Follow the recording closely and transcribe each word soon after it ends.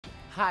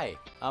Hi,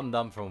 I'm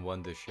Dom from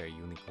Wondershare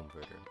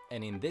UniConverter,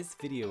 and in this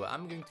video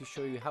I'm going to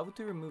show you how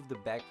to remove the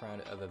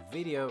background of a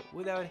video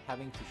without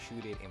having to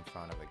shoot it in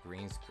front of a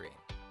green screen.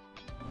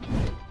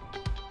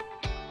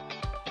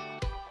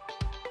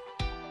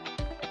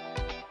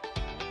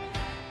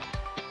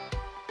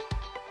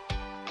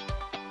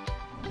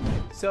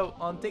 So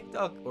on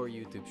TikTok or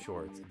YouTube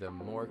Shorts, the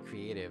more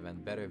creative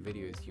and better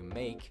videos you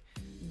make,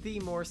 the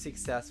more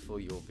successful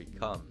you'll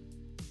become.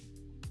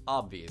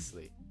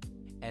 Obviously.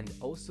 And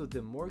also,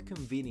 the more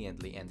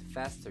conveniently and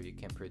faster you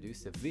can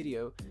produce a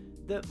video,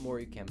 the more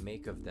you can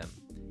make of them.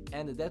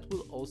 And that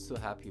will also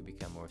help you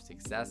become more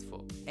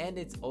successful. And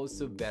it's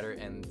also better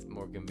and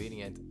more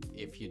convenient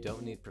if you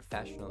don't need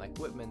professional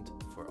equipment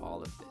for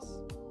all of this.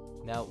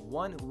 Now,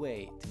 one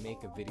way to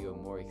make a video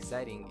more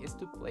exciting is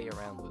to play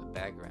around with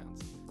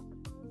backgrounds.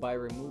 By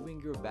removing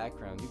your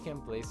background, you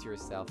can place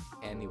yourself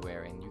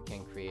anywhere and you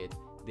can create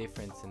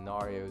different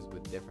scenarios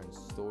with different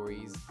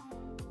stories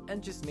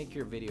and just make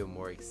your video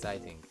more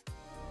exciting.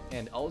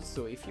 And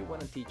also, if you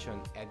want to teach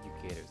on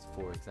Educators,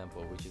 for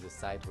example, which is a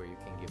site where you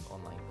can give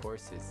online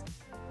courses,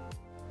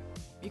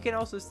 you can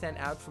also stand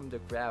out from the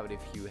crowd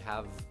if you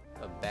have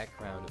a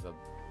background of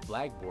a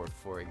blackboard,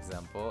 for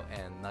example,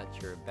 and not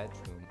your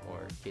bedroom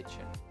or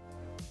kitchen.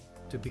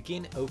 To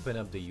begin, open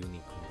up the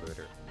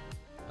UniConverter.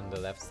 On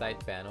the left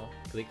side panel,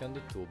 click on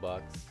the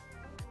toolbox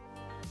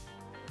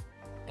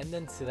and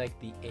then select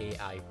the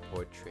AI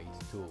Portrait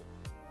tool.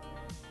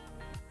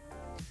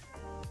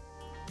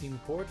 To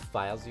import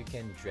files, you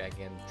can drag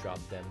and drop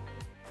them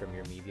from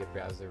your media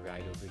browser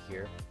right over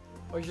here,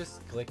 or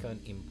just click on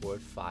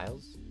Import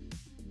Files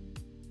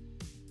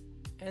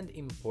and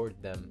import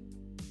them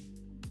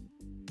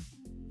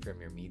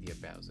from your media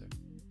browser.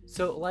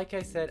 So like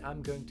I said,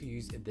 I'm going to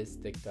use this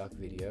TikTok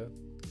video.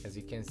 As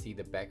you can see,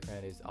 the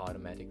background is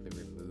automatically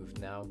removed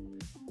now.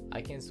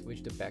 I can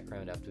switch the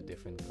background up to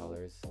different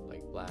colors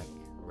like black,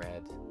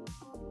 red,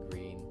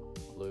 green,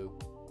 blue.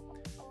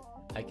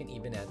 I can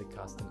even add a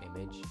custom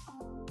image.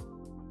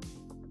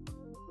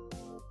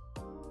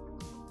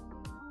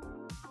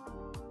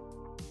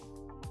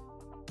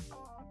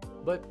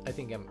 But I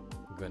think I'm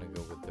gonna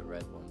go with the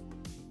red one.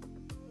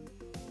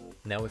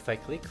 Now if I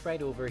click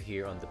right over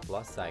here on the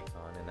plus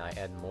icon and I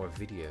add more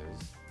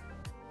videos,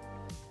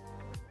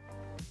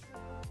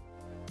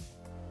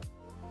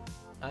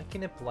 I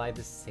can apply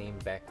the same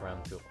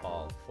background to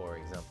all. For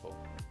example,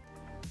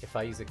 if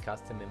I use a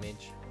custom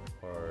image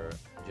or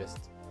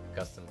just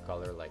custom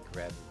color like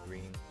red or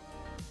green,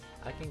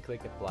 I can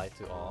click apply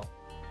to all,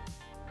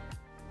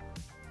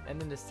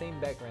 and then the same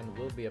background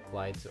will be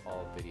applied to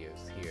all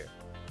videos here.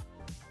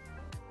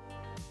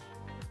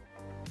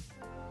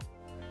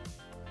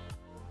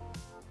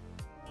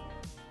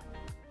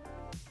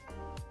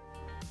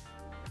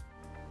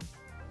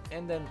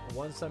 And then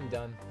once I'm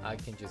done, I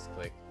can just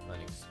click on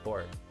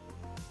export.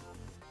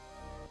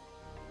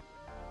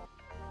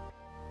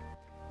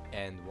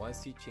 And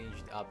once you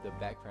changed up the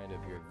background of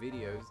your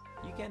videos,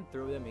 you can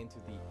throw them into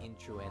the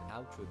intro and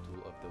outro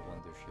tool of the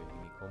Wondershare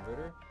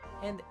UniConverter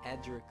and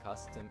add your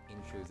custom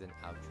intros and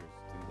outros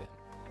to them.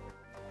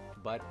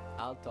 But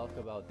I'll talk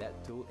about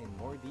that tool in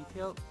more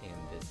detail in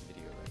this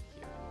video right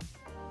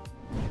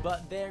here.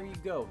 But there you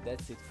go,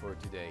 that's it for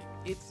today.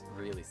 It's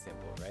really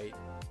simple, right?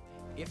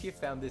 If you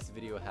found this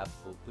video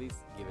helpful, please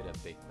give it a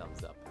big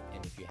thumbs up.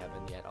 And if you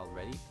haven't yet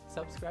already,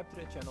 subscribe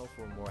to the channel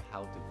for more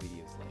how-to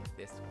videos like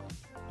this one.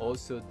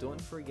 Also, don't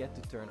forget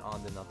to turn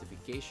on the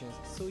notifications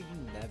so you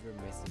never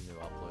miss a new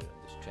upload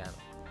on this channel.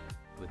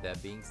 With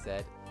that being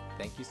said,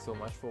 thank you so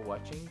much for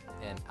watching,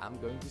 and I'm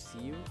going to see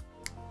you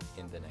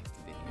in the next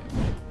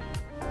video.